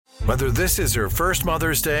Whether this is her first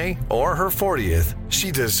Mother's Day or her 40th, she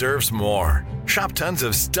deserves more. Shop tons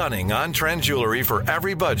of stunning on-trend jewelry for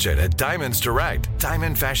every budget at Diamonds Direct.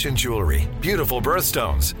 Diamond fashion jewelry, beautiful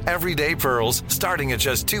birthstones, everyday pearls starting at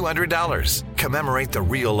just $200. Commemorate the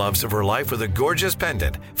real loves of her life with a gorgeous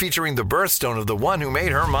pendant featuring the birthstone of the one who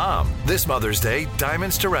made her mom. This Mother's Day,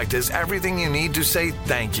 Diamonds Direct is everything you need to say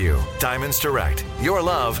thank you. Diamonds Direct. Your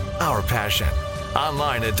love, our passion.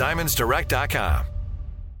 Online at diamondsdirect.com.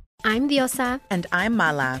 I'm Diosa. And I'm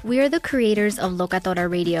Mala. We are the creators of Locatora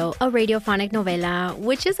Radio, a radiophonic novela,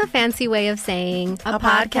 which is a fancy way of saying a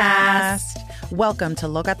podcast. Welcome to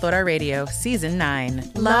Locatora Radio, Season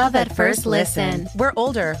 9. Love at First Listen. We're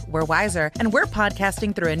older, we're wiser, and we're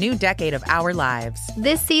podcasting through a new decade of our lives.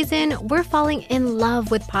 This season, we're falling in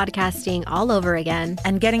love with podcasting all over again.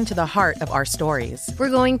 And getting to the heart of our stories.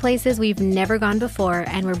 We're going places we've never gone before,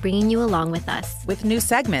 and we're bringing you along with us. With new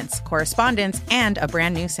segments, correspondence, and a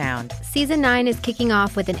brand new sound. Season 9 is kicking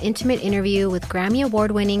off with an intimate interview with Grammy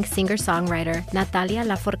Award-winning singer-songwriter Natalia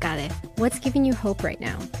Lafourcade. What's giving you hope right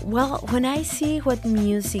now? Well, when I see what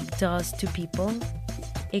music does to people,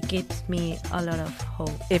 it gives me a lot of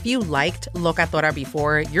hope. If you liked Locatora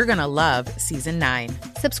before, you're going to love Season 9.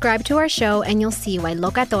 Subscribe to our show and you'll see why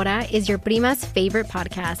Locatora is your prima's favorite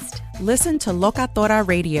podcast. Listen to Locatora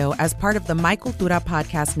Radio as part of the My Cultura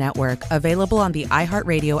Podcast Network, available on the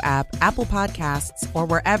iHeartRadio app, Apple Podcasts, or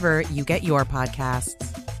wherever you get your podcasts.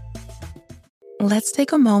 Let's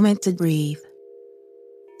take a moment to breathe.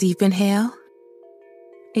 Deep inhale.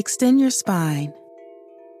 Extend your spine.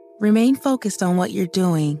 Remain focused on what you're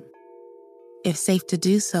doing. If safe to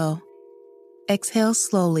do so, exhale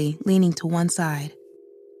slowly, leaning to one side.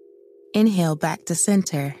 Inhale back to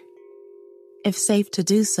center. If safe to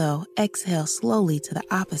do so, exhale slowly to the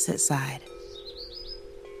opposite side.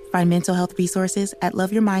 Find mental health resources at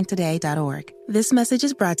loveyourmindtoday.org. This message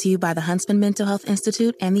is brought to you by the Huntsman Mental Health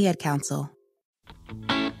Institute and the Ad Council.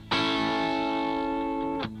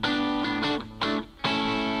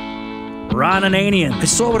 Ron Ananian. I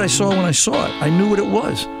saw what I saw when I saw it. I knew what it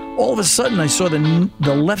was. All of a sudden, I saw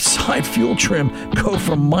the left side fuel trim go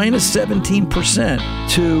from minus 17%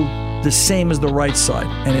 to the same as the right side,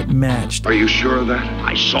 and it matched. Are you sure of that?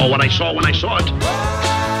 I saw what I saw when I saw it.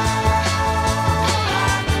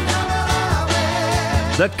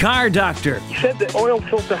 The Car Doctor. He said the oil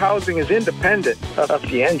filter housing is independent of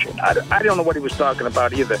the engine. I don't know what he was talking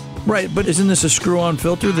about either. Right, but isn't this a screw-on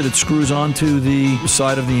filter that it screws onto the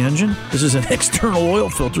side of the engine? This is an external oil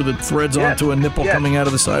filter that threads onto a nipple coming out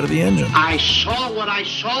of the side of the engine. I saw what I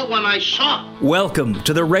saw when I saw. Welcome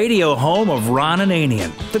to the radio home of Ron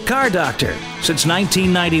Ananian, the Car Doctor. Since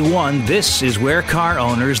 1991, this is where car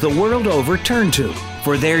owners the world over turn to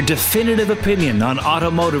for their definitive opinion on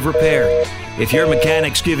automotive repair. If your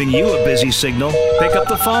mechanic's giving you a busy signal, pick up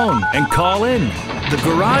the phone and call in. The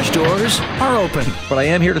garage doors are open. But I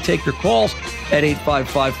am here to take your calls at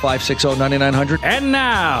 855-560-9900. And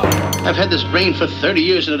now, I've had this brain for 30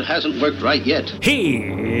 years and it hasn't worked right yet.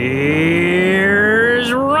 Here's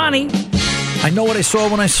Ronnie. I know what I saw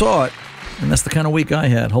when I saw it, and that's the kind of week I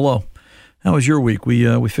had. Hello. How was your week?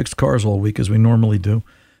 We fixed cars all week, as we normally do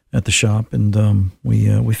at the shop, and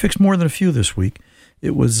we fixed more than a few this week.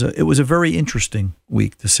 It was a very interesting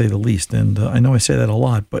week, to say the least, and I know I say that a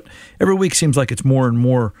lot, but every week seems like it's more and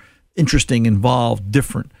more interesting, involved,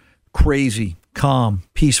 different, crazy, calm,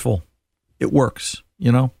 peaceful. It works,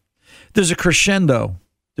 you know? There's a crescendo.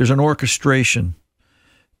 There's an orchestration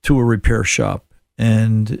to a repair shop,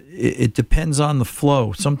 and it depends on the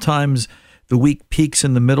flow. Sometimes the week peaks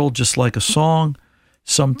in the middle, just like a song.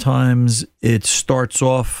 Sometimes it starts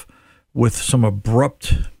off with some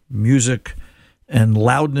abrupt music and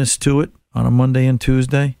loudness to it on a Monday and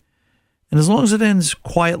Tuesday. And as long as it ends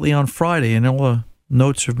quietly on Friday and all the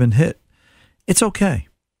notes have been hit, it's okay.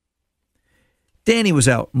 Danny was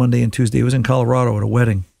out Monday and Tuesday. He was in Colorado at a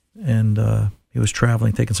wedding, and he was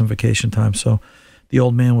traveling, taking some vacation time. So the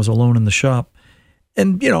old man was alone in the shop.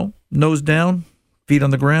 And, you know, nose down, feet on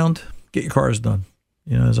the ground, get your cars done,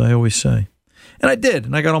 you know, as I always say. And I did,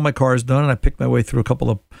 and I got all my cars done, and I picked my way through a couple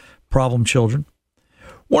of problem children.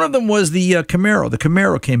 One of them was the Camaro. The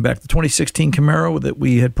Camaro came back, the 2016 Camaro that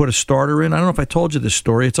we had put a starter in. I don't know if I told you this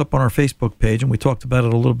story. It's up on our Facebook page, and we talked about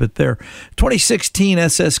it a little bit there. 2016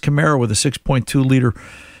 SS Camaro with a 6.2-liter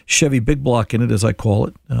Chevy big block in it, as I call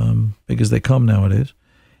it, big as they come nowadays.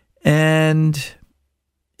 And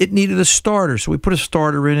it needed a starter, so we put a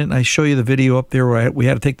starter in it, and I show you the video up there where we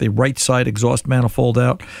had to take the right side exhaust manifold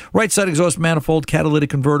out. Right side exhaust manifold, catalytic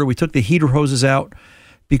converter. We took the heater hoses out,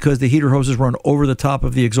 because the heater hoses run over the top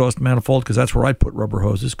of the exhaust manifold, because that's where I put rubber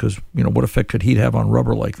hoses, because, you know, what effect could heat have on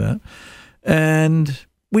rubber like that? And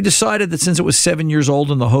we decided that since it was 7 years old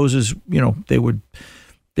and the hoses, they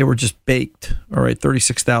were just baked. All right,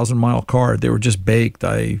 36,000 mile car, they were just baked.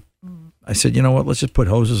 I said, you know what? Let's just put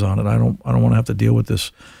hoses on it. I don't want to have to deal with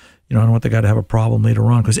this. I don't want the guy to have a problem later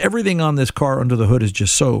on, because everything on this car under the hood is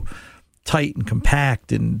just so tight and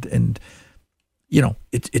compact, and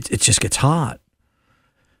it just gets hot.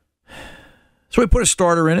 So we put a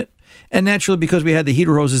starter in it, and naturally, because we had the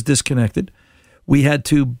heater hoses disconnected, we had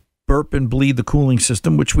to burp and bleed the cooling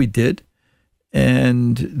system, which we did.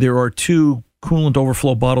 And there are 2 coolant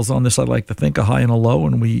overflow bottles on this, I like to think, a high and a low,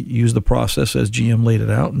 and we used the process as GM laid it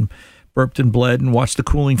out, and burped and bled and watched the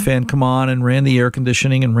cooling fan come on and ran the air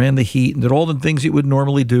conditioning and ran the heat and did all the things you would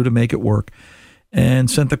normally do to make it work,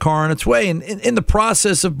 and sent the car on its way. And in the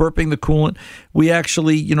process of burping the coolant, we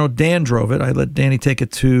actually, Dan drove it. I let Danny take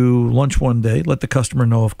it to lunch one day, let the customer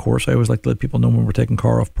know, of course. I always like to let people know when we're taking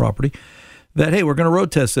car off property that, hey, we're going to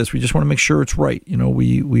road test this. We just want to make sure it's right.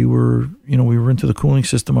 We were into the cooling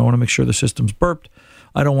system. I want to make sure the system's burped.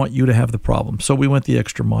 I don't want you to have the problem. So we went the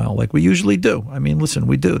extra mile like we usually do. I mean, listen,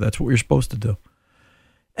 we do. That's what we're supposed to do.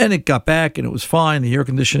 And it got back and it was fine. The air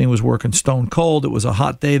conditioning was working stone cold. It was a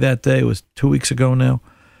hot day that day. It was 2 weeks ago now.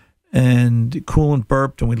 And coolant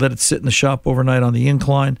burped, and we let it sit in the shop overnight on the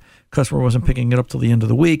incline. Customer wasn't picking it up till the end of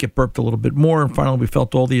the week. It burped a little bit more, and finally we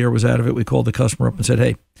felt all the air was out of it. We called the customer up and said,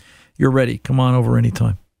 hey, you're ready. Come on over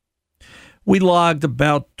anytime. We logged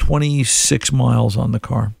about 26 miles on the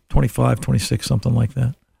car, 25, 26, something like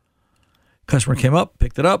that. Customer came up,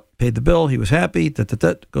 picked it up, paid the bill. He was happy.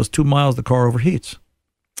 Goes 2 miles, the car overheats.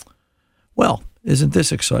 Well, isn't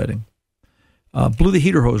this exciting? Blew the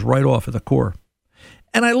heater hose right off at the core.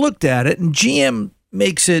 And I looked at it, and GM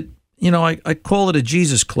makes it, I call it a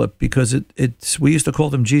Jesus clip, because we used to call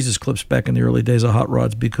them Jesus clips back in the early days of hot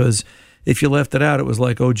rods, because if you left it out, it was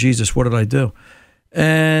like, oh, Jesus, what did I do?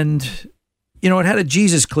 And it had a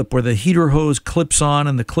Jesus clip where the heater hose clips on,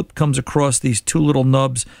 and the clip comes across these 2 little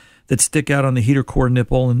nubs that stick out on the heater core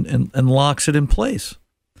nipple and locks it in place.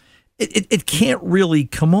 It can't really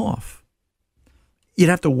come off. You'd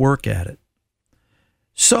have to work at it.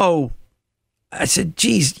 So I said,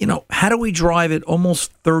 geez, how do we drive it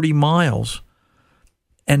almost 30 miles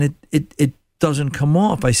and it doesn't come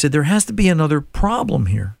off? I said, there has to be another problem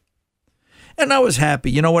here. And I was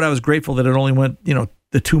happy. You know what? I was grateful that it only went,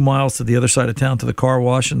 the 2 miles to the other side of town to the car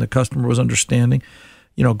wash, and the customer was understanding.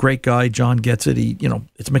 Great guy. John gets it. He,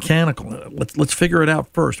 it's mechanical. Let's figure it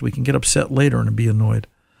out first. We can get upset later and be annoyed.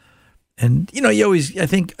 And, you always, I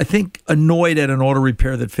think annoyed at an auto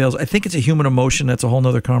repair that fails. I think it's a human emotion. That's a whole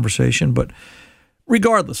nother conversation. But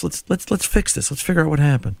regardless, let's fix this. Let's figure out what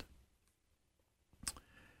happened.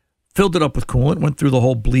 Filled it up with coolant, went through the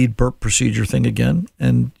whole bleed burp procedure thing again,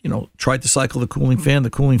 and, tried to cycle the cooling fan. The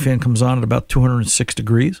cooling fan comes on at about 206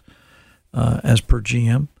 degrees, as per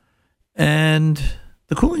GM. And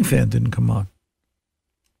the cooling fan didn't come on.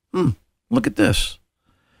 Look at this.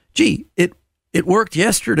 Gee, it worked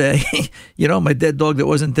yesterday. My dead dog that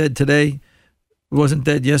wasn't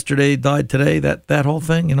dead yesterday, died today. That whole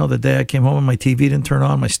thing, the day I came home and my TV didn't turn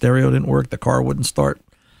on, my stereo didn't work, the car wouldn't start.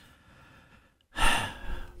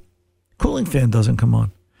 Cooling fan doesn't come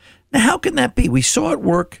on. Now, how can that be? We saw it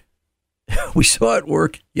work. We saw it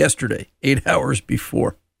work yesterday, 8 hours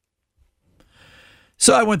before.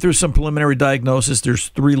 So I went through some preliminary diagnosis. There's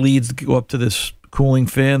 3 leads that go up to this cooling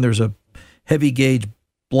fan. There's a heavy gauge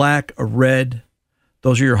black, a red.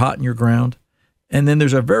 Those are your hot and your ground. And then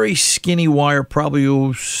there's a very skinny wire,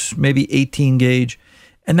 probably maybe 18 gauge.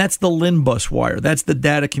 And that's the LIN bus wire. That's the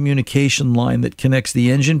data communication line that connects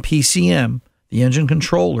the engine PCM, the engine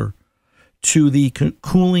controller, to the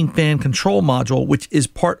cooling fan control module, which is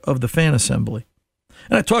part of the fan assembly.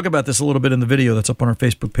 And I talk about this a little bit in the video that's up on our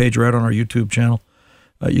Facebook page or out on our YouTube channel.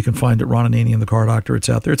 You can find it, Ron Ananian and the Car Doctor. It's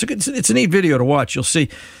out there. It's a neat video to watch. You'll see.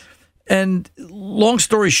 And long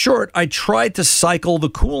story short, I tried to cycle the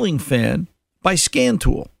cooling fan by scan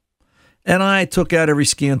tool. And I took out every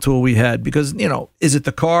scan tool we had because, is it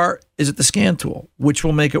the car? Is it the scan tool? Which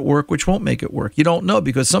will make it work? Which won't make it work? You don't know,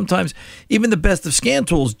 because sometimes even the best of scan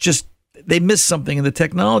tools they miss something in the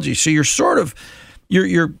technology. So you're sort of,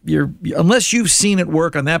 you're unless you've seen it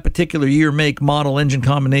work on that particular year, make, model, engine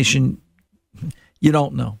combination, you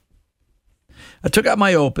don't know. I took out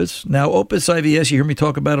my Opus. Now, Opus IVS, you hear me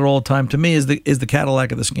talk about it all the time, to me is the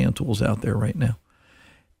Cadillac of the scan tools out there right now.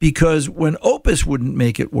 Because when Opus wouldn't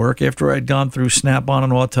make it work, after I'd gone through Snap-on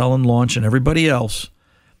and Autel and Launch and everybody else,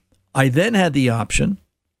 I then had the option.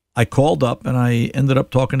 I called up and I ended up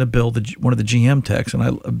talking to Bill, one of the GM techs,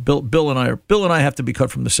 and Bill and I have to be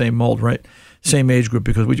cut from the same mold, right? Same age group,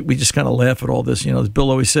 because we just kind of laugh at all this. Bill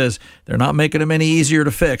always says they're not making them any easier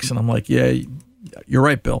to fix, and I'm like, yeah, You're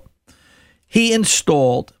right, Bill. He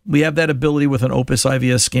installed, we have that ability with an Opus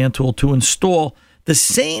IVS scan tool to install the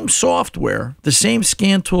same software, the same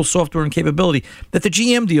scan tool software and capability that the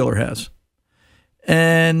GM dealer has.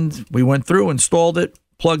 And we went through, installed it,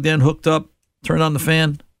 plugged in, hooked up, turned on the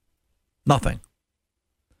fan, nothing.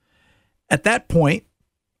 At that point,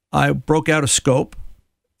 I broke out a scope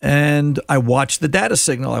and I watched the data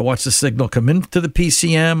signal. I watched the signal come into the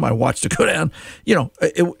PCM. I watched it go down.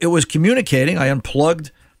 It was communicating. I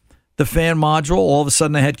unplugged the fan module. All of a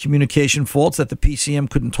sudden, I had communication faults that the PCM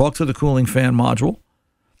couldn't talk to the cooling fan module.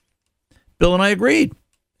 Bill and I agreed.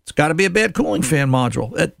 It's got to be a bad cooling fan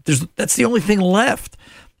module. That's the only thing left.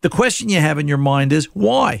 The question you have in your mind is,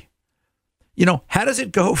 why? How does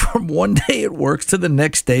it go from one day it works to the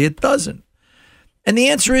next day it doesn't? And the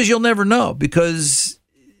answer is you'll never know, because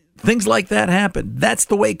things like that happen. That's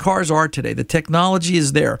the way cars are today. The technology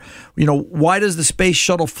is there. Why does the space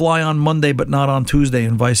shuttle fly on Monday but not on Tuesday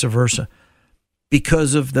and vice versa?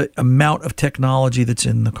 Because of the amount of technology that's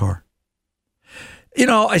in the car.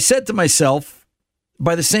 I said to myself,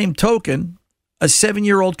 by the same token, a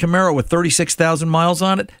 7-year-old Camaro with 36,000 miles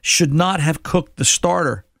on it should not have cooked the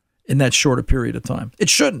starter in that shorter period of time. It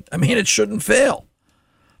shouldn't. It shouldn't fail.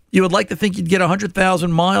 You would like to think you'd get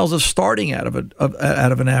 100,000 miles of starting out of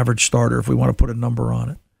an average starter, if we want to put a number on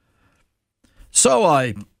it. So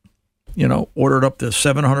I, ordered up the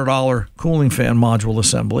 $700 cooling fan module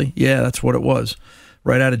assembly. Yeah, that's what it was,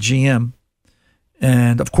 right out of GM.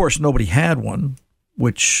 And of course, nobody had one,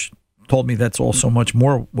 which told me that's also much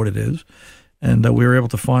more what it is. And we were able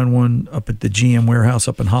to find one up at the GM warehouse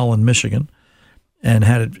up in Holland, Michigan, and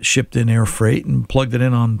had it shipped in air freight and plugged it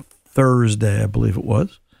in on Thursday, I believe it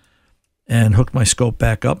was. And hooked my scope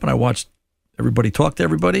back up, and I watched everybody talk to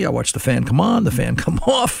everybody. I watched the fan come on, the fan come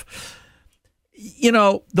off.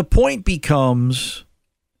 The point becomes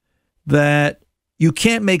that you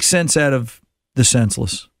can't make sense out of the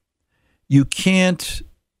senseless. You can't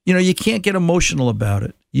get emotional about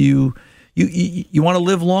it. You want to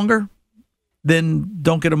live longer? Then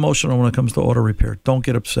don't get emotional when it comes to auto repair. Don't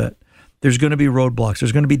get upset. There's going to be roadblocks.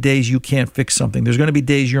 There's going to be days you can't fix something. There's going to be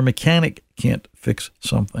days your mechanic can't fix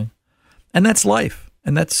something. And that's life,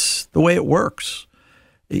 and that's the way it works.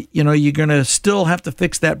 You're going to still have to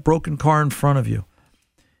fix that broken car in front of you.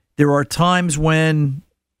 There are times when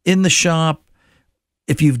in the shop,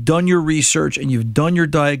 if you've done your research and you've done your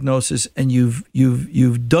diagnosis and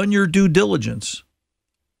you've done your due diligence,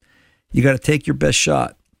 you got to take your best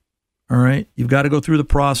shot. All right, you've got to go through the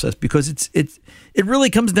process, because it really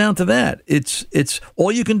comes down to that. It's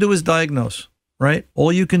all you can do is diagnose, right?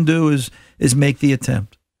 All you can do is make the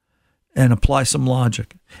attempt and apply some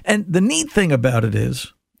logic. And the neat thing about it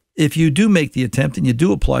is, if you do make the attempt and you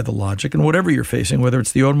do apply the logic, and whatever you're facing, whether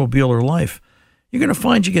it's the automobile or life, you're going to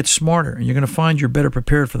find you get smarter, and you're going to find you're better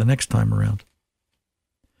prepared for the next time around.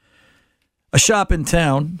 A shop in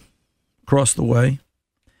town across the way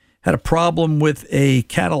had a problem with a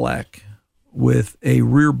Cadillac with a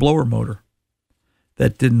rear blower motor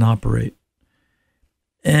that didn't operate.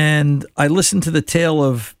 And I listened to the tale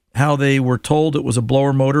of how they were told it was a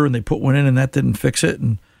blower motor and they put one in and that didn't fix it.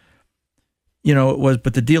 And, it was,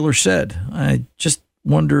 but the dealer said, I just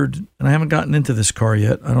wondered, and I haven't gotten into this car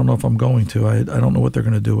yet. I don't know if I'm going to. I don't know what they're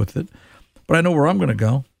going to do with it, but I know where I'm going to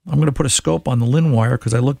go. I'm going to put a scope on the LIN wire,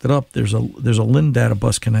 because I looked it up. There's a LIN data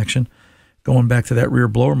bus connection going back to that rear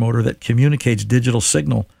blower motor that communicates digital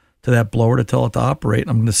signal to that blower to tell it to operate.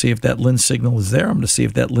 I'm going to see if that LIN signal is there. I'm going to see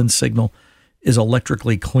if that LIN signal is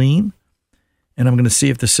electrically clean. And I'm going to see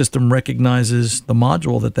if the system recognizes the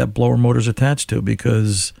module that blower motor is attached to,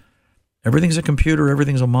 because everything's a computer,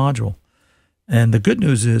 everything's a module. And the good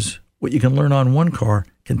news is what you can learn on one car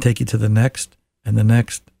can take you to the next and the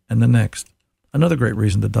next and the next. Another great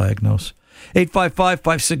reason to diagnose.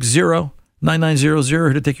 855-560-9900,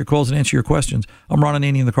 here to take your calls and answer your questions. I'm Ron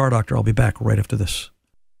Ananian, the Car Doctor. I'll be back right after this.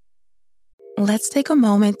 Let's take a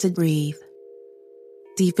moment to breathe.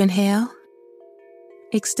 Deep inhale.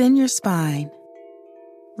 Extend your spine.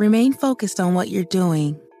 Remain focused on what you're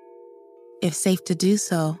doing. If safe to do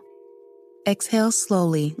so, exhale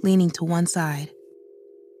slowly, leaning to one side.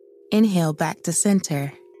 Inhale back to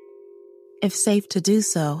center. If safe to do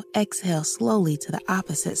so, exhale slowly to the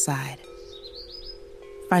opposite side.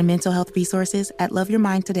 Find mental health resources at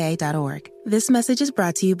loveyourmindtoday.org. This message is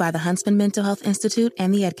brought to you by the Huntsman Mental Health Institute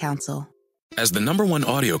and the Ad Council. As the #1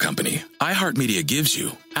 audio company, iHeartMedia gives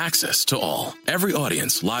you access to all. Every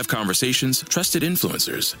audience, live conversations, trusted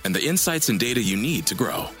influencers, and the insights and data you need to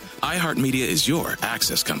grow. iHeartMedia is your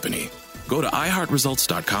access company. Go to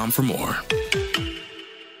iHeartResults.com for more.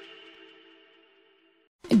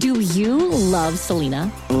 Do you love love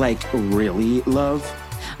Selena? Like, really love?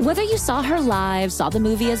 Whether you saw her live, saw the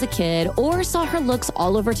movie as a kid, or saw her looks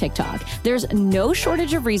all over TikTok, there's no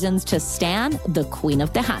shortage of reasons to stan the Queen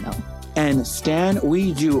of Tejano. And Stan,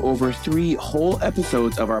 we do over 3 whole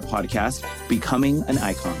episodes of our podcast, Becoming an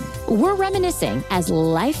Icon. We're reminiscing as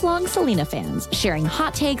lifelong Selena fans, sharing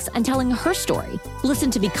hot takes and telling her story.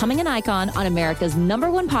 Listen to Becoming an Icon on America's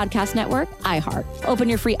 #1 podcast network, iHeart. Open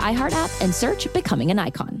your free iHeart app and search Becoming an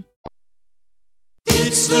Icon.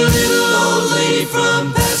 It's the little old lady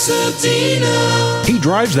from Pasadena. He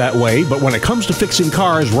drives that way, but when it comes to fixing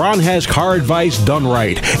cars, Ron has car advice done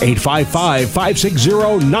right.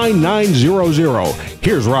 855-560-9900.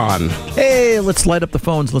 Here's Ron. Hey, let's light up the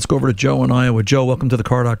phones. Let's go over to Joe in Iowa. Joe, welcome to the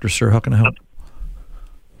Car Doctor, sir. How can I help?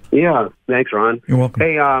 Yeah, thanks, Ron. You're welcome.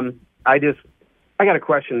 Hey, I got a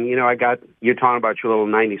question. You know, you're talking about your little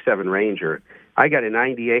 97 Ranger. I got a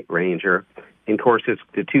 98 Ranger. And of course, it's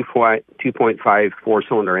the 2.5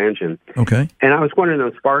 4-cylinder engine. Okay. And I was wondering,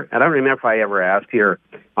 those spark. I don't remember if I ever asked here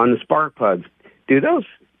on the spark plugs. Do those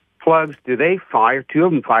plugs? Do they fire? 2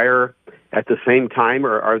 of them fire at the same time,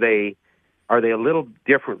 or are they a little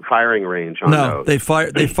different firing range on those? No, they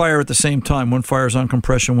fire. They fire at the same time. One fires on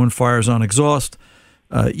compression, one fires on exhaust.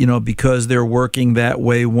 Because they're working that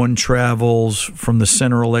way. One travels from the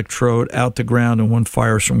center electrode out to ground, and one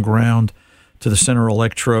fires from ground to the center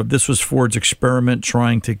electrode. This was Ford's experiment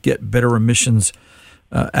trying to get better emissions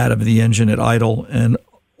out of the engine at idle and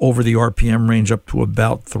over the RPM range up to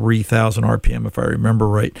about 3,000 RPM, if I remember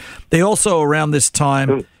right. They also, around this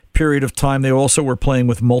period of time, they also were playing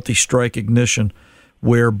with multi-strike ignition,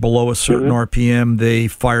 where below a certain RPM, they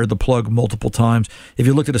fired the plug multiple times. If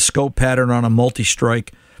you looked at a scope pattern on a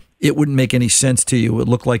multi-strike, it wouldn't make any sense to you. It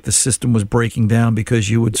looked like the system was breaking down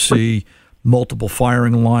because you would see multiple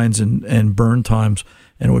firing lines and burn times,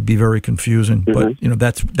 and it would be very confusing. But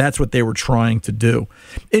that's what they were trying to do.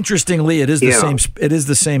 Interestingly, it is the same. It is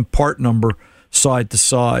the same part number side to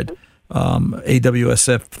side.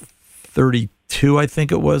 AWSF 32, I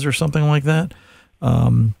think it was, or something like that.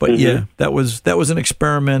 But yeah, that was an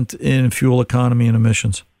experiment in fuel economy and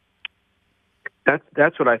emissions.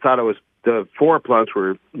 That's what I thought it was. The 4 plugs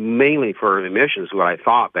were mainly for emissions, is what I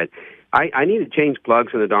thought, but I need to change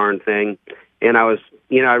plugs in the darn thing, and I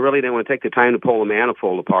really didn't want to take the time to pull the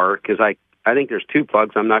manifold apart, because I think there's 2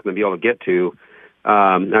 plugs I'm not going to be able to get to.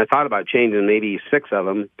 And I thought about changing maybe 6 of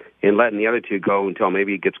them and letting the other 2 go until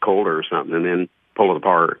maybe it gets colder or something, and then pull it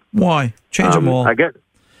apart. Why? Change them all. I get.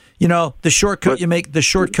 The shortcut you make. The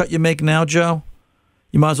shortcut you make now, Joe.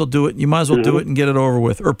 You might as well do it. You might as well do it and get it over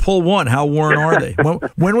with, or pull one. How worn are they?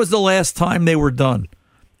 When was the last time they were done?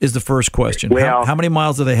 Is the first question. Well, how many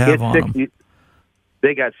miles do they have on them?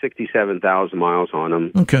 They got 67,000 miles on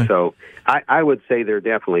them. Okay. So I would say they're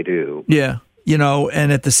definitely due. Yeah.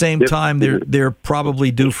 And at the same time, they're probably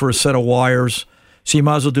due for a set of wires. So you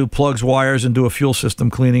might as well do plugs, wires, and do a fuel system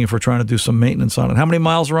cleaning if we're trying to do some maintenance on it. How many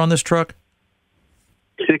miles are on this truck?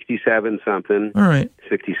 67 something. All right.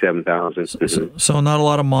 67,000. So not a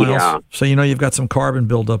lot of miles. Yeah. So you've got some carbon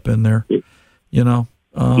buildup in there. Yeah.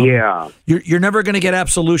 You're never going to get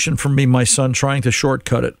absolution from me, my son, trying to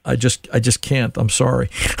shortcut it. I just can't. I'm sorry.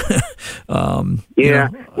 Well,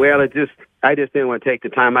 I just didn't want to take the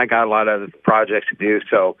time. I got a lot of projects to do,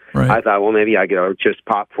 so I thought, well, maybe I could just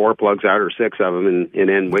pop 4 plugs out or 6 of them, and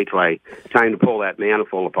then wait till time to pull that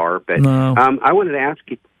manifold apart. But no. I wanted to ask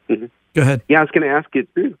you. Go ahead. Yeah, I was going to ask you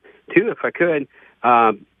too, if I could.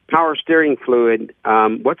 Power steering fluid.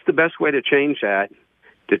 What's the best way to change that?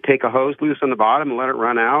 To take a hose loose on the bottom and let it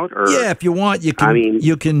run out? Or yeah, if you want, you can.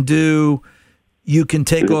 You can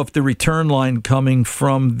take off the return line coming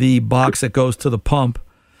from the box that goes to the pump,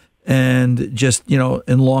 and just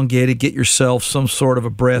elongate it. Get yourself some sort of a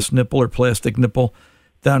brass nipple or plastic nipple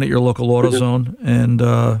down at your local AutoZone, and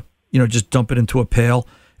just dump it into a pail,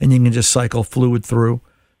 and you can just cycle fluid through,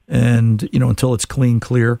 and until it's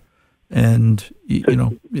clear. And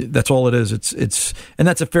that's all it is. It's and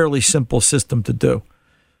that's a fairly simple system to do.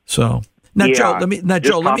 So now, Joe, let me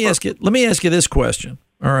ask you this question.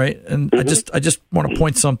 All right, and I just want to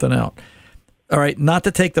point something out. All right, not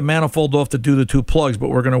to take the manifold off to do the 2 plugs, but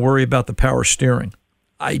we're going to worry about the power steering.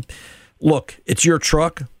 Look, it's your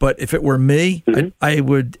truck, but if it were me, I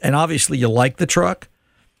would. And obviously, you like the truck.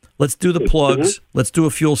 Let's do the plugs. Let's do a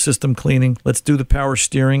fuel system cleaning. Let's do the power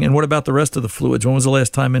steering. And what about the rest of the fluids? When was the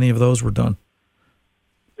last time any of those were done?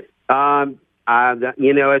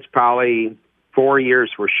 It's probably 4 years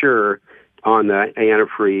for sure on the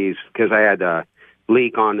antifreeze, because I had a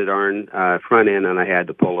leak on the darn front end, and I had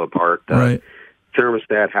to pull apart the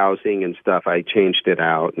thermostat housing and stuff. I changed it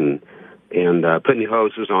out, and putting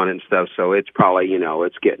hoses on it and stuff. So it's probably,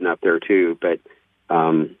 it's getting up there too. But,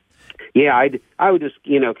 I was just,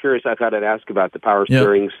 curious. I thought I'd ask about the power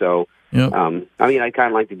steering. So, I kind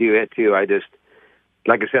of like to do it too. I just,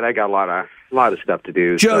 like I said, I got a lot of stuff to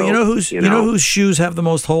do. Joe, so, you know whose shoes have the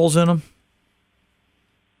most holes in them?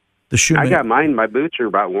 The shoemaker. I got mine. My boots are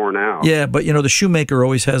about worn out. Yeah, but the shoemaker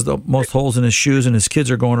always has the most holes in his shoes, and his kids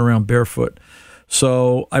are going around barefoot.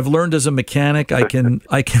 So I've learned as a mechanic, I can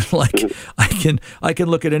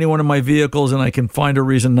look at any one of my vehicles and I can find a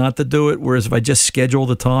reason not to do it. Whereas if I just schedule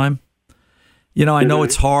the time, I know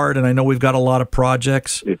it's hard, and I know we've got a lot of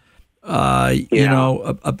projects. A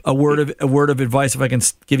word of advice, if I can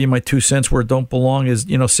give you my 2 cents where it don't belong, is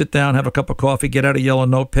sit down, have a cup of coffee, get out a yellow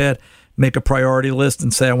notepad, make a priority list,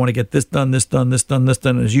 and say I want to get this done, this done, this done, this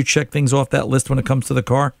done. And as you check things off that list when it comes to the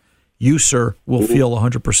car, you, sir, will feel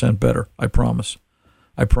 100% better. I promise.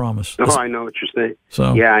 Oh, I know what you're saying.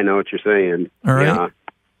 So I know what you're saying. All right. Yeah.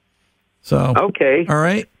 So okay. All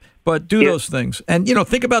right. But do those things, and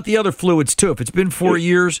think about the other fluids too. If it's been 4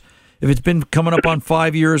 years, if it's been coming up on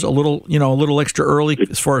 5 years, a little extra early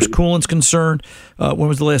as far as coolant's concerned. When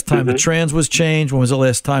was the last time the trans was changed? When was the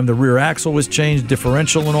last time the rear axle was changed,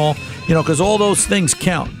 differential and all? Because all those things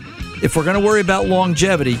count. If we're going to worry about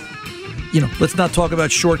longevity, let's not talk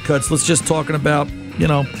about shortcuts. Let's just talking about,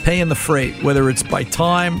 paying the freight, whether it's by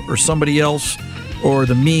time or somebody else or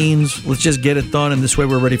the means. Let's just get it done, and this way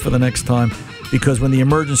we're ready for the next time. Because when the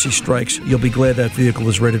emergency strikes, you'll be glad that vehicle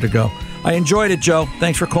is ready to go. I enjoyed it, Joe.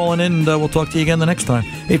 Thanks for calling in, and we'll talk to you again the next time.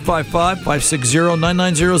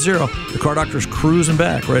 855-560-9900. The Car Doctor's cruising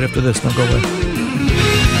back right after this. Don't go away.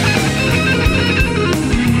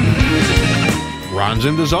 Ron's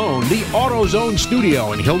in the zone, the AutoZone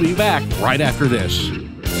studio, and he'll be back right after this.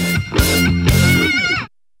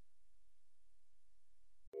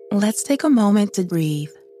 Let's take a moment to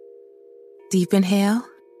breathe. Deep inhale.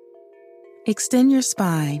 Extend your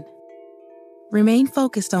spine. Remain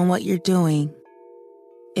focused on what you're doing.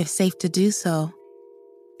 If safe to do so,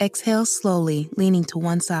 exhale slowly, leaning to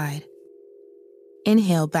one side.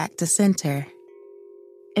 Inhale back to center.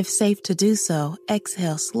 If safe to do so,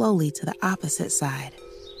 exhale slowly to the opposite side.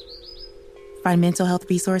 Find mental health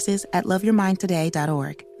resources at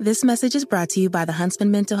loveyourmindtoday.org. This message is brought to you by the Huntsman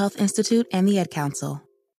Mental Health Institute and the Ad Council.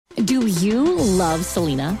 Do you love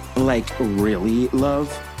Selena? Like, really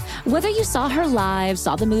love? Whether you saw her live,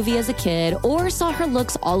 saw the movie as a kid, or saw her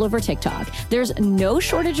looks all over TikTok, there's no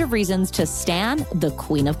shortage of reasons to stan the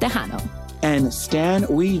Queen of Tejano. And Stan,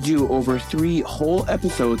 we do over 3 whole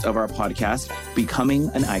episodes of our podcast, Becoming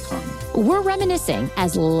an Icon. We're reminiscing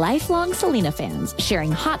as lifelong Selena fans,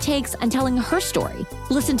 sharing hot takes and telling her story.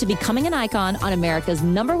 Listen to Becoming an Icon on America's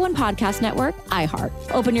 #1 podcast network, iHeart.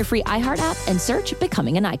 Open your free iHeart app and search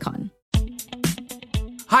Becoming an Icon.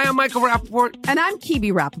 Hi, I'm Michael Rappaport. And I'm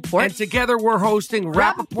Kibi Rappaport. And together we're hosting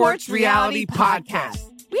Rappaport's Reality Podcast.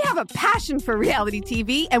 We have a passion for reality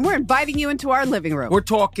TV, and we're inviting you into our living room. We're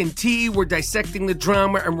talking tea, we're dissecting the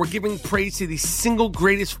drama, and we're giving praise to the single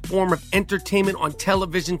greatest form of entertainment on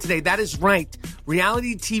television today. That is right.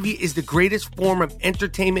 Reality TV is the greatest form of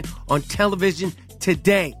entertainment on television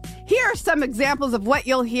today. Here are some examples of what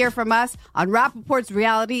you'll hear from us on Rappaport's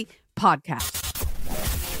Reality Podcast.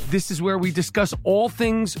 This is where we discuss all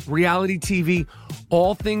things reality TV,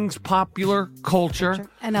 all things popular culture.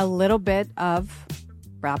 And a little bit of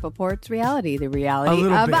Rappaport's reality, the reality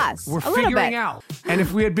of bit. us. We're figuring out. And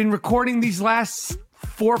if we had been recording these last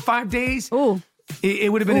 4 or 5 days,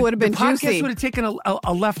 it would have been, the podcast juicy. would have taken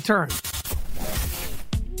a left turn.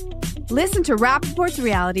 Listen to Rappaport's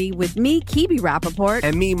Reality with me, Kibi Rappaport.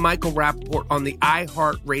 And me, Michael Rappaport, on the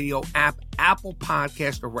iHeartRadio app, Apple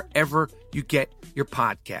Podcast, or wherever you get your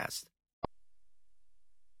podcast.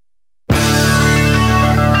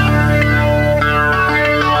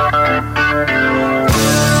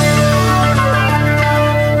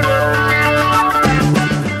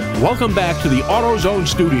 Welcome back to the AutoZone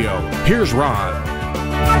studio. Here's Ron.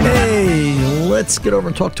 Hey, let's get over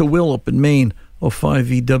and talk to Will up in Maine,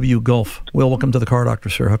 05VW Gulf. Will, welcome to the Car Doctor,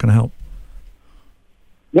 sir. How can I help?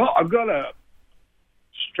 Well, I've got a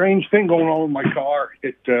strange thing going on with my car.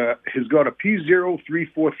 It has got a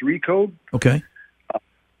P0343 code. Okay.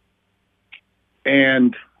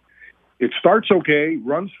 And it starts okay,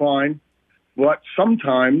 runs fine, but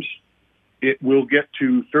sometimes it will get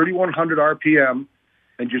to 3,100 RPM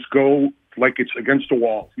and just go like it's against a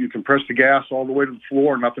wall. You can press the gas all the way to the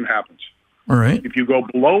floor and nothing happens. All right. If you go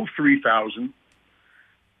below 3,000,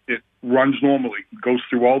 it runs normally. It goes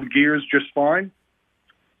through all the gears just fine.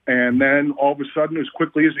 And then all of a sudden, as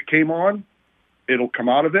quickly as it came on, it'll come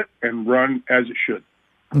out of it and run as it should.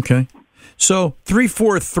 Okay. So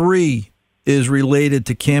 343 is related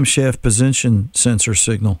to camshaft position sensor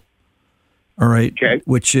signal. All right. Okay.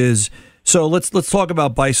 Which is, so let's talk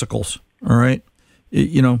about bicycles. All right.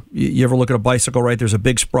 You ever look at a bicycle, right? There's a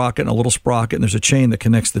big sprocket and a little sprocket, and there's a chain that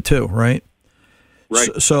connects the two, right?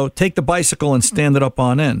 Right. So take the bicycle and stand it up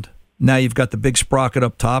on end. Now you've got the big sprocket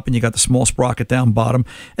up top and you got the small sprocket down bottom.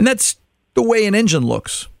 And that's the way an engine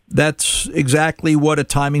looks. That's exactly what a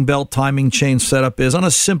timing belt, timing chain setup is on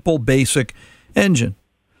a simple, basic engine.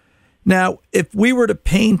 Now, if we were to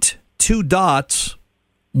paint two dots,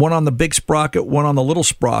 one on the big sprocket, one on the little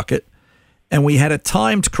sprocket, and we had it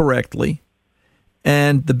timed correctly,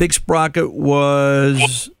 and the big sprocket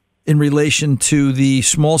was in relation to the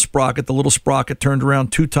small sprocket, the little sprocket turned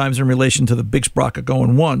around 2 times in relation to the big sprocket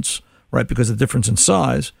going once, right, because of the difference in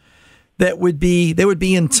size, they would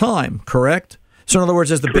be in time, correct? So in other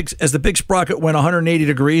words, as the big sprocket went 180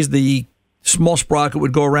 degrees, the small sprocket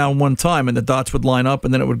would go around one time, and the dots would line up,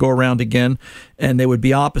 and then it would go around again, and they would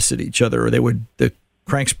be opposite each other, or the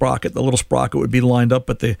crank sprocket, the little sprocket would be lined up,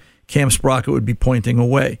 but the cam sprocket would be pointing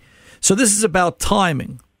away. So this is about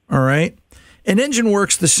timing, all right? An engine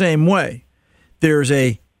works the same way. There's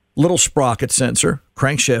a little sprocket sensor,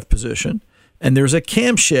 crankshaft position, and there's a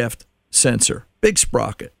camshaft sensor, big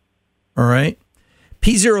sprocket, all right?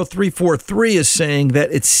 P0343 is saying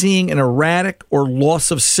that it's seeing an erratic or loss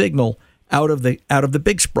of signal out of the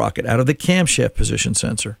big sprocket, out of the camshaft position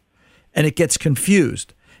sensor, and it gets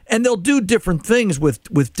confused. And they'll do different things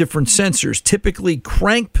with different sensors. Typically,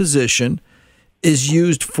 crank position is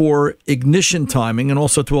used for ignition timing and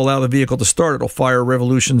also to allow the vehicle to start. It'll fire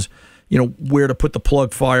revolutions, where to put the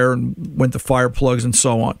plug fire and when to fire plugs and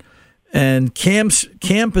so on. And cam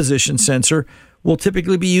position sensor will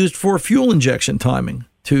typically be used for fuel injection timing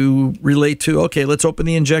to relate to, okay, let's open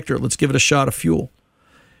the injector. Let's give it a shot of fuel.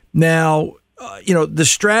 Now, the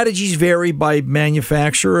strategies vary by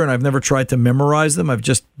manufacturer, and I've never tried to memorize them. I've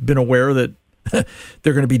just been aware that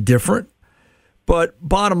they're going to be different. But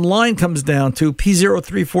bottom line comes down to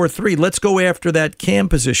P0343. Let's go after that cam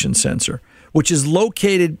position sensor, which is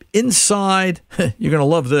located inside. You're going to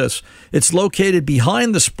love this. It's located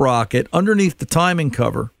behind the sprocket, underneath the timing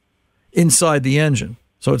cover, inside the engine.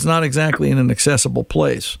 So it's not exactly in an accessible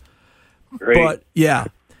place. Great. But, yeah.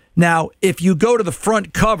 Now, if you go to the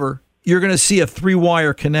front cover, you're going to see a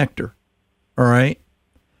 3-wire connector, all right?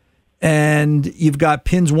 And you've got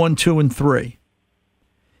pins 1, 2, and 3.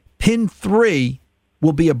 Pin 3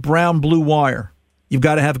 will be a brown-blue wire. You've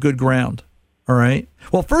got to have good ground, all right?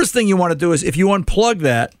 Well, first thing you want to do is if you unplug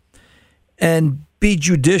that and be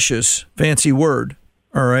judicious, fancy word,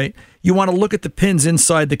 all right, you want to look at the pins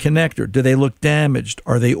inside the connector. Do they look damaged?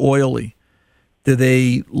 Are they oily? Do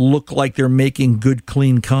they look like they're making good,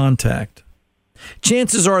 clean contact?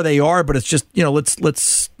 Chances are they are, but it's just,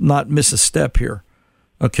 let's not miss a step here,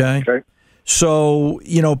 okay? Okay. So,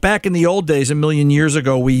 back in the old days, a million years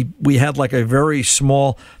ago, we had like a very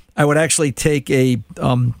small, I would actually take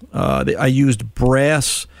I used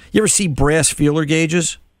brass. You ever see brass feeler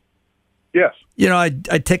gauges? Yes.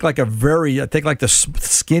 I'd take like the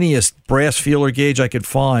skinniest brass feeler gauge I could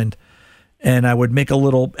find, and I would make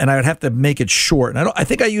and I would have to make it short. And I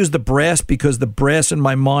think I used the brass because the brass in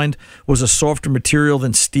my mind was a softer material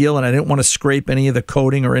than steel, and I didn't want to scrape any of the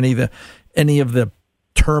coating or any of the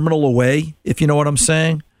terminal away, if you know what I'm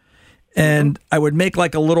saying. And I would make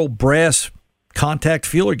like a little brass contact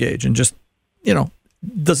feeler gauge and just,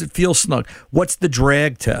 does it feel snug? What's the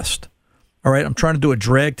drag test? All right, I'm trying to do a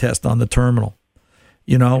drag test on the terminal.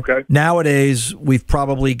 Okay. Nowadays, we've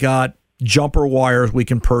probably got jumper wires we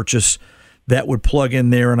can purchase that would plug in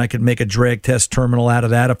there, and I could make a drag test terminal out of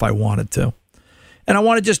that if I wanted to. And I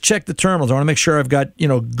want to just check the terminals. I want to make sure I've got,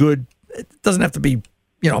 good, it doesn't have to be,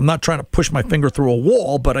 I'm not trying to push my finger through a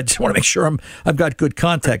wall, but I just want to make sure I've got good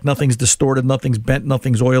contact. Nothing's distorted, nothing's bent,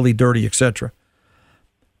 nothing's oily, dirty, etc.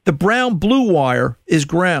 The brown-blue wire is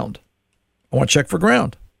ground. I want to check for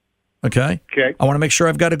ground. Okay? Okay. I want to make sure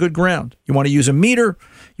I've got a good ground. You want to use a meter,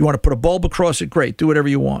 you want to put a bulb across it, great. Do whatever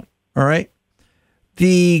you want. All right?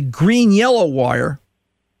 The green-yellow wire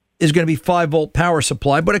is going to be 5-volt power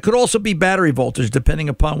supply, but it could also be battery voltage depending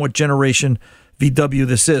upon what generation VW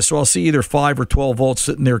this is. So I'll see either 5 or 12 volts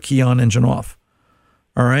sitting there, key on, engine off.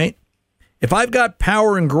 All right? If I've got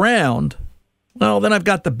power and ground, well, then I've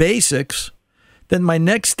got the basics. Then my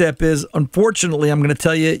next step is, unfortunately, I'm going to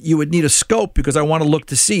tell you, you would need a scope because I want to look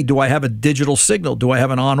to see, do I have a digital signal? Do I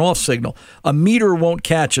have an on-off signal? A meter won't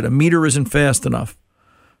catch it. A meter isn't fast enough.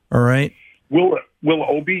 All right? Will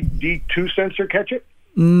OBD2 sensor catch it?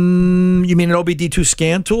 You mean an OBD2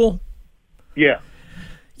 scan tool? Yeah.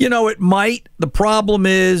 It might. The problem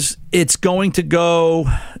is it's going to go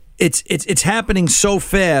it's happening so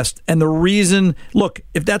fast. And the reason, look,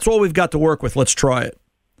 if that's all we've got to work with, let's try it.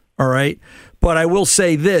 All right. But I will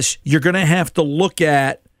say this, you're going to have to look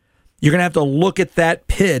at that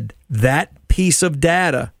PID, that piece of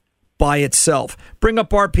data by itself. Bring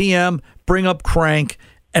up RPM, bring up crank,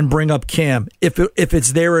 and bring up cam if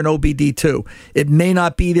it's there in OBD2. It may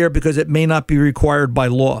not be there because it may not be required by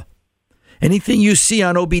law. Anything you see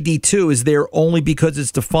on OBD2 is there only because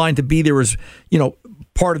it's defined to be there as,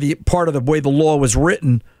 part of the way the law was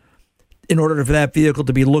written in order for that vehicle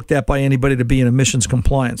to be looked at by anybody to be in emissions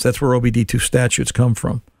compliance. That's where OBD2 statutes come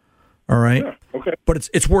from. All right? Yeah, okay. But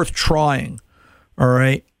it's worth trying. All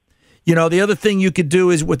right? The other thing you could do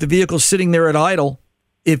is with the vehicle sitting there at idle,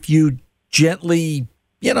 if you gently,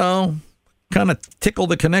 kind of tickle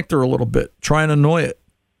the connector a little bit, try and annoy it.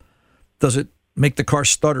 Does it make the car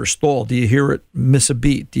stutter, stall? Do you hear it miss a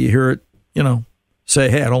beat? Do you hear it, say,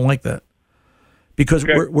 hey, I don't like that? Because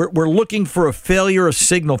we're looking for a failure of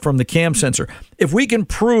signal from the cam sensor. If we can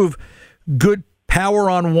prove good power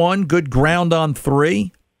on 1, good ground on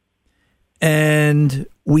 3, and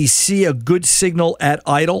we see a good signal at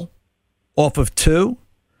idle off of 2,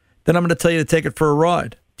 then I'm going to tell you to take it for a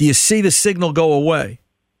ride. Do you see the signal go away?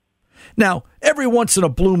 Now, every once in a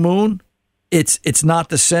blue moon, it's not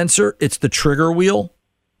the sensor, it's the trigger wheel,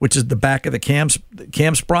 which is the back of the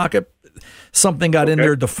cam sprocket. Something got in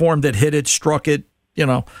there, deformed it, hit it, struck it.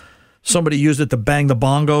 Somebody used it to bang the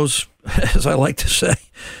bongos, as I like to say.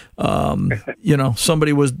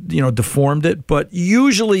 Somebody was, deformed it. But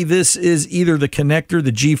usually this is either the connector,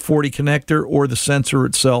 the G40 connector, or the sensor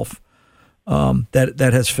itself that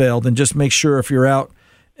has failed. And just make sure if you're out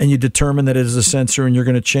and you determine that it is a sensor and you're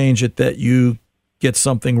going to change it, that you get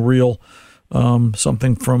something real,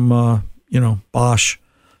 something from, Bosch.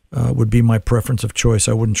 Would be my preference of choice.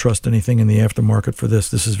 I wouldn't trust anything in the aftermarket for this.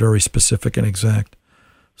 This is very specific and exact.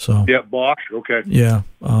 So yeah, Bosch. Okay. Yeah,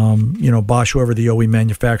 Bosch, whoever the OE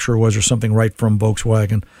manufacturer was, or something right from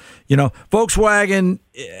Volkswagen. Volkswagen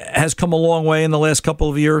has come a long way in the last couple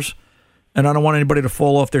of years, and I don't want anybody to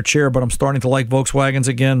fall off their chair, but I'm starting to like Volkswagens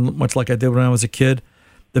again, much like I did when I was a kid.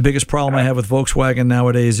 The biggest problem I have with Volkswagen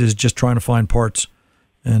nowadays is just trying to find parts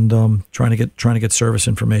and trying to get service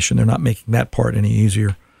information. They're not making that part any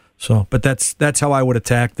easier. So, but that's how I would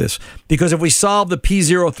attack this. Because if we solve the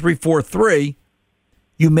P0343,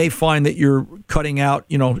 you may find that you're cutting out,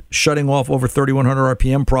 shutting off over 3,100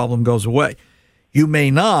 RPM problem goes away. You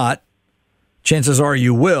may not. Chances are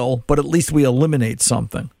you will, but at least we eliminate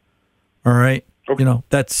something. All right? Okay.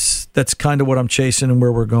 That's kind of what I'm chasing and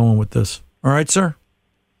where we're going with this. All right, sir?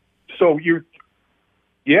 So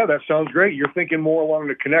that sounds great. You're thinking more along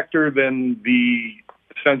the connector than the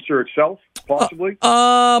sensor itself, possibly?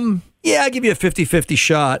 Yeah, I give you a 50-50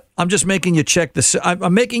 shot. I'm just making you check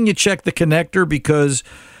I'm making you check the connector because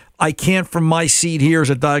I can't, from my seat here as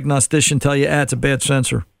a diagnostician, tell you, it's a bad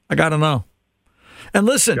sensor. I got to know. And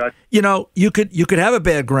listen, you could have a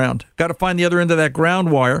bad ground. Got to find the other end of that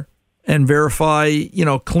ground wire and verify,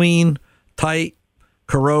 clean, tight,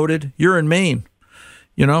 corroded. You're in Maine.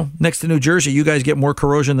 Next to New Jersey, you guys get more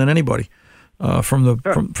corrosion than anybody. From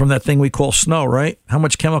that thing we call snow, right? How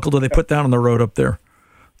much chemical do they put down on the road up there?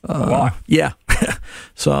 Yeah.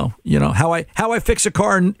 So, how I fix a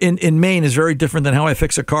car in Maine is very different than how I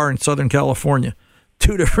fix a car in Southern California.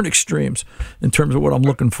 Two different extremes in terms of what I'm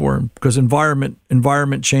looking for, because environment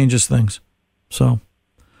changes things. So,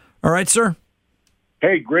 all right, sir.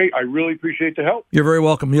 Hey, great. I really appreciate the help. You're very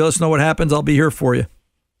welcome. You let us know what happens. I'll be here for you.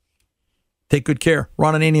 Take good care.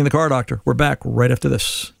 Ron Ananian, the Car Doctor. We're back right after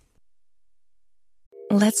this.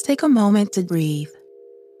 Let's take a moment to breathe.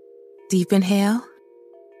 Deep inhale.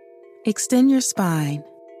 Extend your spine.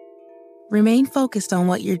 Remain focused on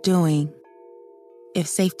what you're doing. If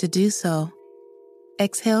safe to do so,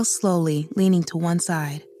 exhale slowly, leaning to one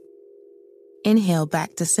side. Inhale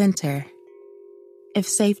back to center. If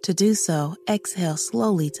safe to do so, exhale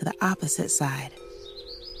slowly to the opposite side.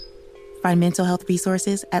 Find mental health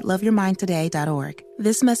resources at loveyourmindtoday.org.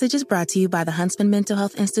 This message is brought to you by the Huntsman Mental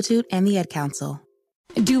Health Institute and the Ad Council.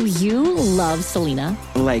 Do you love Selena?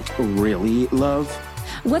 Like, really love?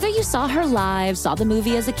 Whether you saw her live, saw the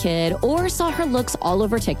movie as a kid, or saw her looks all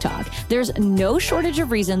over TikTok, there's no shortage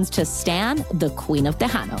of reasons to stan the Queen of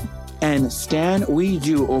Tejano. And Stan, we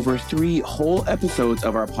do over 3 whole episodes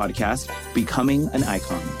of our podcast, Becoming an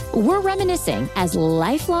Icon. We're reminiscing as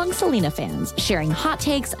lifelong Selena fans, sharing hot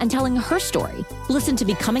takes and telling her story. Listen to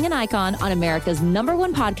Becoming an Icon on America's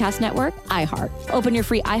 #1 podcast network, iHeart. Open your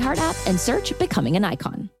free iHeart app and search Becoming an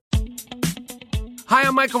Icon. Hi,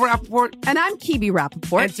 I'm Michael Rappaport. And I'm Kibi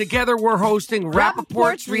Rappaport. And together we're hosting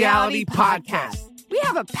Rappaport's Reality Podcast. We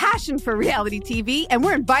have a passion for reality TV, and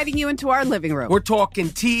we're inviting you into our living room. We're talking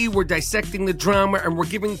tea, we're dissecting the drama, and we're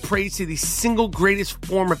giving praise to the single greatest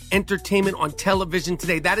form of entertainment on television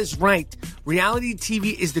today. That is right. Reality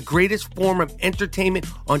TV is the greatest form of entertainment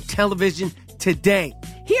on television today.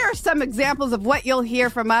 Here are some examples of what you'll hear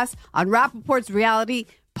from us on Rappaport's Reality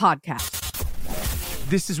Podcast.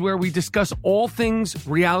 This is where we discuss all things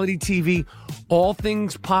reality TV, all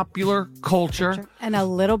things popular culture. And a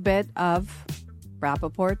little bit of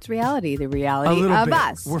Rappaport's reality, the reality of bit.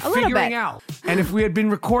 us. We're figuring out. And if we had been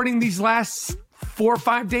recording these last 4 or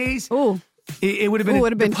 5 days, it would have been,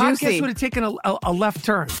 the podcast juicy. would have taken a left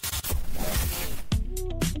turn.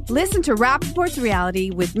 Listen to Rappaport's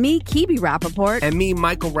Reality with me, Kibi Rappaport. And me,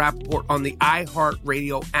 Michael Rappaport, on the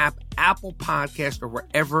iHeartRadio app, Apple Podcast, or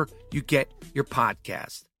wherever you get your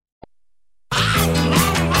podcast.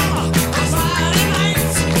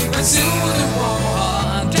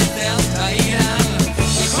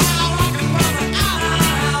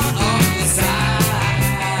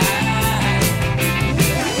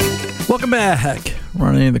 Welcome back.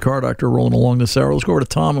 Ron, the Car Doctor, rolling along this hour. Let's go over to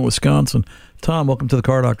Tom in Wisconsin. Tom, welcome to the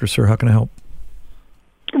Car Doctor, sir. How can I help?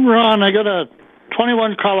 Ron, I got a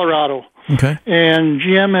 21 Colorado. Okay. And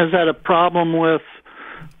GM has had a problem with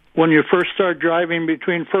when you first start driving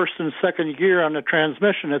between first and second gear on the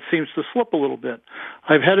transmission, it seems to slip a little bit.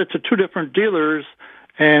 I've had it to 2 different dealers,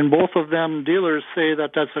 and both of them dealers say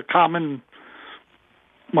that that's a common,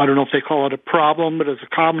 I don't know if they call it a problem, but it's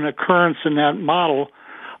a common occurrence in that model.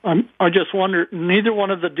 I just wonder, neither one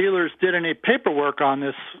of the dealers did any paperwork on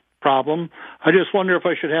this problem. I just wonder if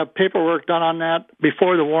I should have paperwork done on that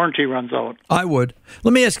before the warranty runs out. I would.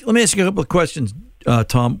 Let me ask you a couple of questions,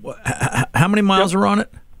 Tom. How many miles are on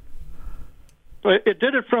it? It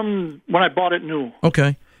did it from when I bought it new.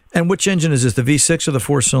 Okay. And which engine is this, the V6 or the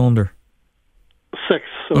 4-cylinder? 6.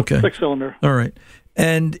 So okay. 6-cylinder. All right.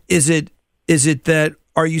 And is it that,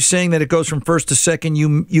 are you saying that it goes from first to second,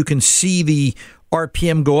 you can see the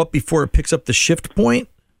RPM go up before it picks up the shift point?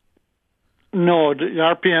 No, the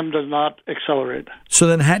RPM does not accelerate. So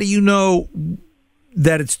then how do you know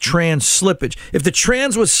that it's trans slippage? If the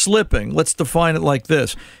trans was slipping, let's define it like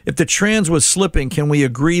this. If the trans was slipping, can we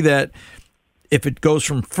agree that if it goes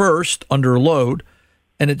from first under load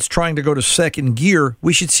and it's trying to go to second gear,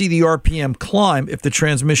 we should see the RPM climb if the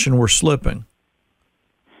transmission were slipping?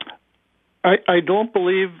 I don't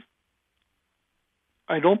believe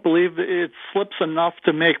it slips enough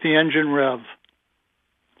to make the engine rev.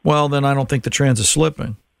 Well, then I don't think the trans is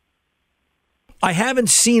slipping. I haven't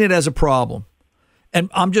seen it as a problem. And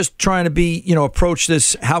I'm just trying to approach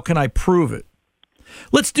this, how can I prove it?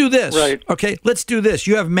 Let's do this. Right. Okay, let's do this.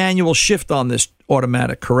 You have manual shift on this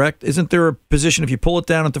automatic, correct? Isn't there a position if you pull it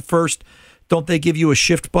down at the first, don't they give you a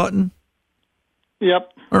shift button?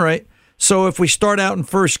 Yep. All right. So if we start out in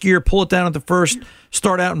first gear, pull it down at the first,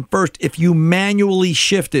 start out in first, if you manually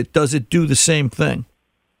shift it, does it do the same thing?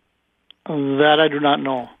 That I do not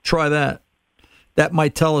know. Try that. That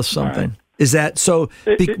might tell us something. Right. Is that so?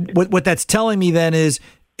 What that's telling me then is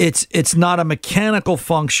it's not a mechanical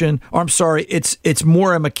function. Or I'm sorry, it's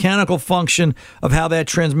more a mechanical function of how that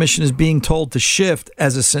transmission is being told to shift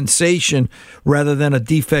as a sensation rather than a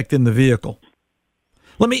defect in the vehicle.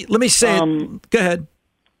 Let me say it. Go ahead.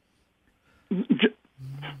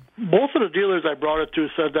 Both of the dealers I brought it to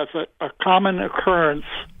said that's a common occurrence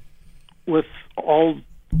with all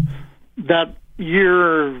that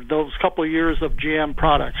year, those couple of years of GM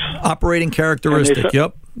products. Operating characteristic.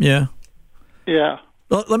 Yep. Yeah. Yeah.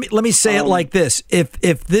 Well, let me say it like this: if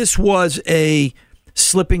this was a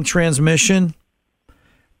slipping transmission,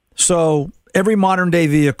 so every modern day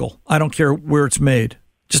vehicle, I don't care where it's made,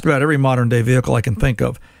 just about every modern day vehicle I can think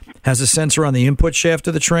of has a sensor on the input shaft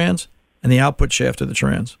of the trans and the output shaft of the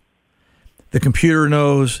trans. The computer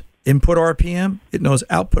knows input RPM, it knows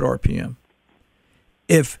output RPM.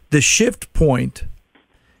 If the shift point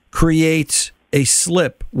creates a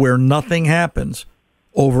slip where nothing happens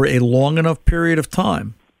over a long enough period of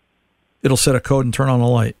time, it'll set a code and turn on a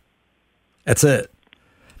light. That's it.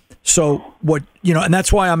 So what, and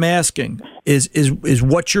that's why I'm asking is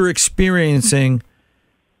what you're experiencing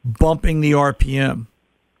bumping the RPM?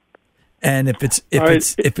 And if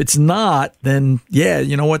it's not, then yeah,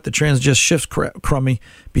 you know what? The trans just shifts crummy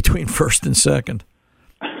between first and second.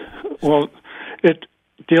 Well,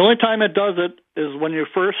 the only time it does it is when you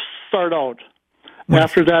first start out.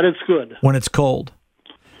 After that, it's good. When it's cold.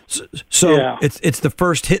 So yeah. It's the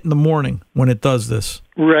first hit in the morning when it does this.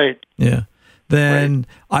 Right. Yeah. Then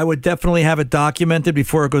I would definitely have it documented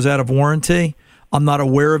before it goes out of warranty. I'm not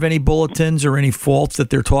aware of any bulletins or any faults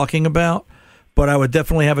that they're talking about. but I would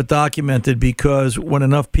definitely have it documented, because when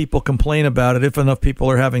enough people complain about it, if enough people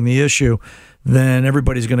are having the issue, then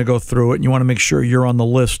everybody's going to go through it, and you want to make sure you're on the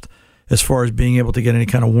list as far as being able to get any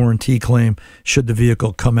kind of warranty claim should the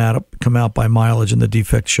vehicle come out by mileage and the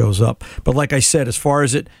defect shows up. But like I said, as far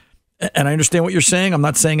as it, and I understand what you're saying, I'm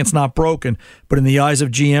not saying it's not broken, but in the eyes of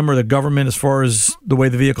GM or the government, as far as the way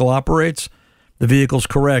the vehicle operates, the vehicle's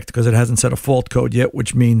correct because it hasn't set a fault code yet,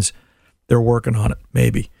 which means they're working on it,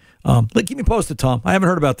 maybe. Keep me posted, Tom. I haven't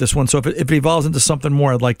heard about this one, so if it evolves into something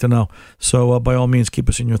more, I'd like to know. So by all means, keep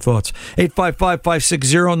us in your thoughts.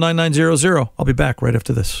 855-560-9900. I'll be back right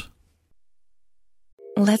after this.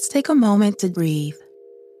 Let's take a moment to breathe.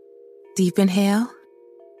 Deep inhale.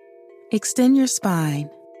 Extend your spine.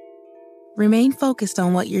 Remain focused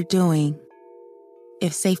on what you're doing.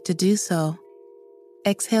 If safe to do so,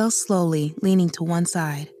 exhale slowly, leaning to one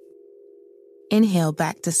side. Inhale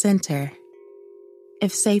back to center.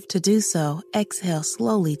 If safe to do so, exhale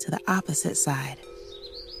slowly to the opposite side.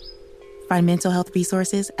 Find mental health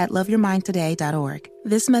resources at loveyourmindtoday.org.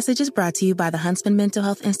 This message is brought to you by the Huntsman Mental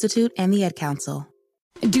Health Institute and the Ad Council.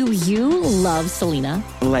 Do you love Selena?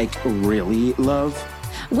 Like, really love?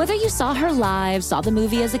 Whether you saw her live, saw the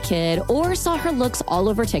movie as a kid, or saw her looks all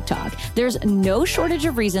over TikTok, there's no shortage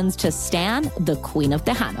of reasons to stan the Queen of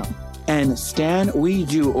Tejano. And Stan, we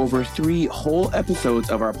do over 3 whole episodes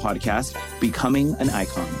of our podcast, Becoming an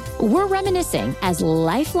Icon. We're reminiscing as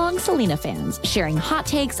lifelong Selena fans, sharing hot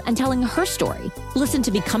takes and telling her story. Listen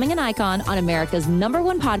to Becoming an Icon on America's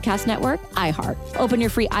 #1 podcast network, iHeart. Open your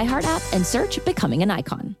free iHeart app and search Becoming an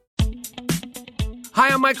Icon. Hi,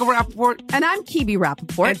 I'm Michael Rappaport. And I'm Kibi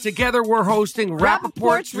Rappaport. And together we're hosting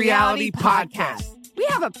Rappaport's Reality Podcast. We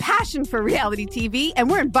have a passion for reality TV, and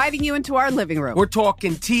we're inviting you into our living room. We're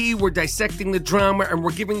talking tea, we're dissecting the drama, and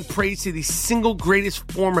we're giving praise to the single greatest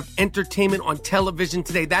form of entertainment on television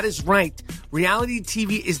today. That is right. Reality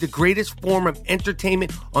TV is the greatest form of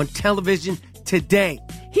entertainment on television today.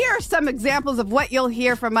 Here are some examples of what you'll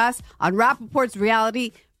hear from us on Rappaport's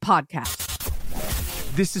Reality Podcast.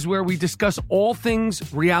 This is where we discuss all things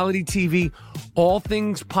reality TV, all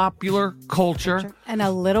things popular culture. And a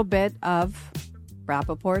little bit of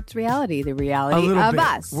Rappaport's reality, the reality of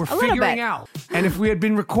us. We're figuring out. And if we had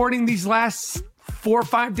been recording these last 4 or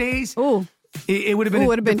 5 days, it would have been,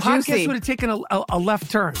 the podcast juicy. Would have taken a left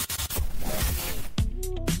turn.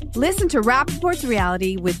 Listen to Rappaport's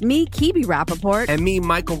Reality with me, Kibi Rappaport. And me,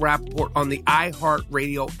 Michael Rappaport, on the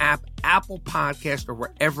iHeartRadio app, Apple Podcast, or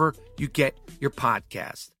wherever you get your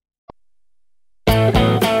podcast.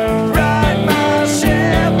 Ride my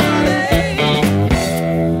Chevrolet.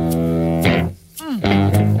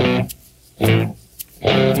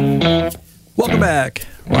 Welcome back.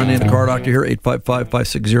 Ronnie and the Car Doctor here,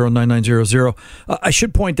 855-560-9900. I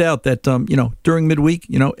should point out that, during midweek,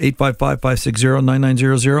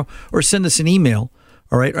 855-560-9900, or send us an email,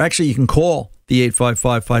 all right? Or actually, you can call the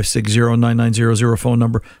 855-560-9900 phone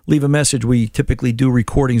number. Leave a message. We typically do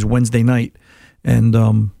recordings Wednesday night, and,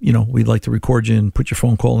 we'd like to record you and put your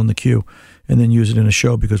phone call in the queue and then use it in a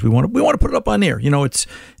show because we want to put it up on air.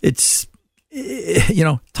 It's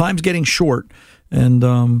time's getting short. And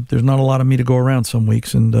there's not a lot of me to go around some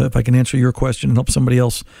weeks. And if I can answer your question and help somebody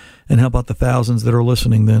else and help out the thousands that are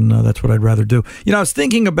listening, then that's what I'd rather do. I was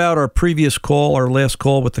thinking about our last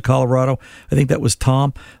call with the Colorado. I think that was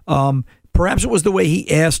Tom. Perhaps it was the way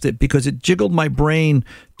he asked it because it jiggled my brain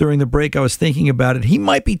during the break. I was thinking about it. He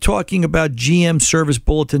might be talking about GM Service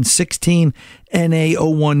Bulletin 16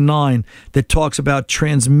 NA019 that talks about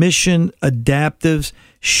transmission adaptives,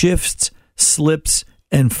 shifts, slips,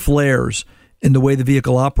 and flares in the way the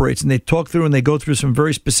vehicle operates. And they talk through and they go through some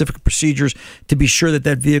very specific procedures to be sure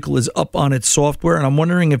that vehicle is up on its software. And I'm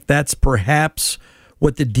wondering if that's perhaps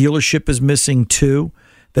what the dealership is missing too,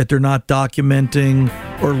 that they're not documenting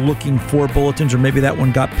or looking for bulletins, or maybe that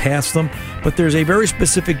one got past them. But there's a very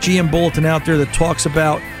specific GM bulletin out there that talks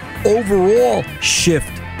about overall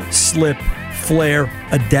shift, slip, flare,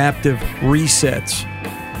 adaptive resets,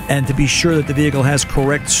 and to be sure that the vehicle has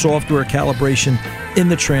correct software calibration in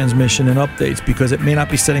the transmission and updates, because it may not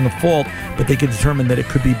be setting a fault, but they could determine that it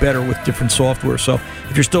could be better with different software. So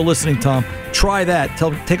if you're still listening, Tom, try that.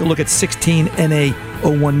 Take a look at 16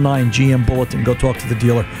 NA019 GM Bulletin. Go talk to the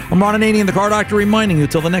dealer. I'm Ron Ananian, the Car Doctor, reminding you,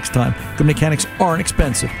 till the next time, good mechanics aren't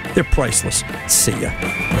expensive. They're priceless. See ya.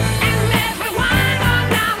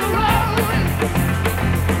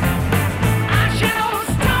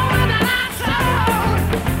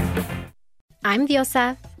 I'm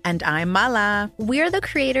Diosa. And I'm Mala. We're the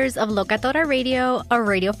creators of Locatora Radio, a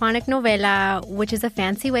radiophonic novela, which is a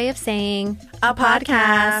fancy way of saying a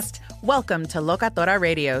podcast. Welcome to Locatora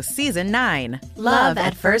Radio Season 9. Love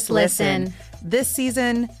at First Listen. This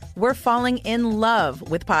season, we're falling in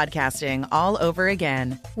love with podcasting all over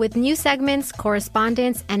again. With new segments,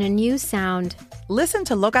 correspondence, and a new sound. Listen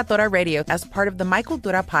to Locatora Radio as part of the My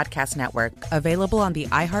Cultura Podcast Network, available on the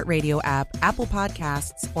iHeartRadio app, Apple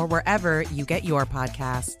Podcasts, or wherever you get your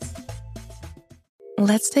podcasts.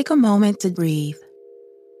 Let's take a moment to breathe.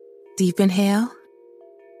 Deep inhale.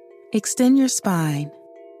 Extend your spine.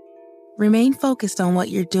 Remain focused on what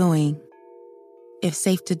you're doing. If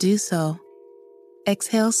safe to do so,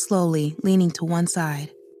 exhale slowly, leaning to one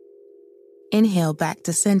side. Inhale back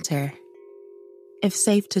to center. If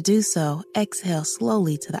safe to do so, exhale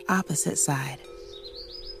slowly to the opposite side.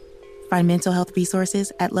 Find mental health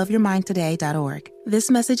resources at loveyourmindtoday.org.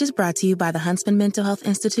 This message is brought to you by the Huntsman Mental Health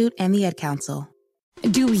Institute and the Ad Council.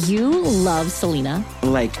 Do you love Selena?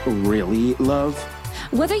 Like, really love?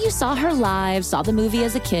 Whether you saw her live, saw the movie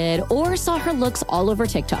as a kid, or saw her looks all over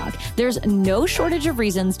TikTok, there's no shortage of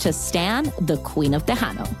reasons to stan the Queen of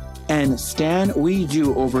Tejano. And Stan, we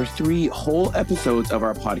do over 3 whole episodes of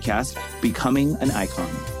our podcast, Becoming an Icon.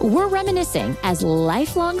 We're reminiscing as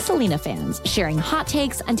lifelong Selena fans, sharing hot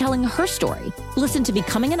takes and telling her story. Listen to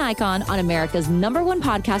Becoming an Icon on America's #1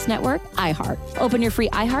 podcast network, iHeart. Open your free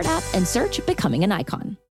iHeart app and search Becoming an Icon.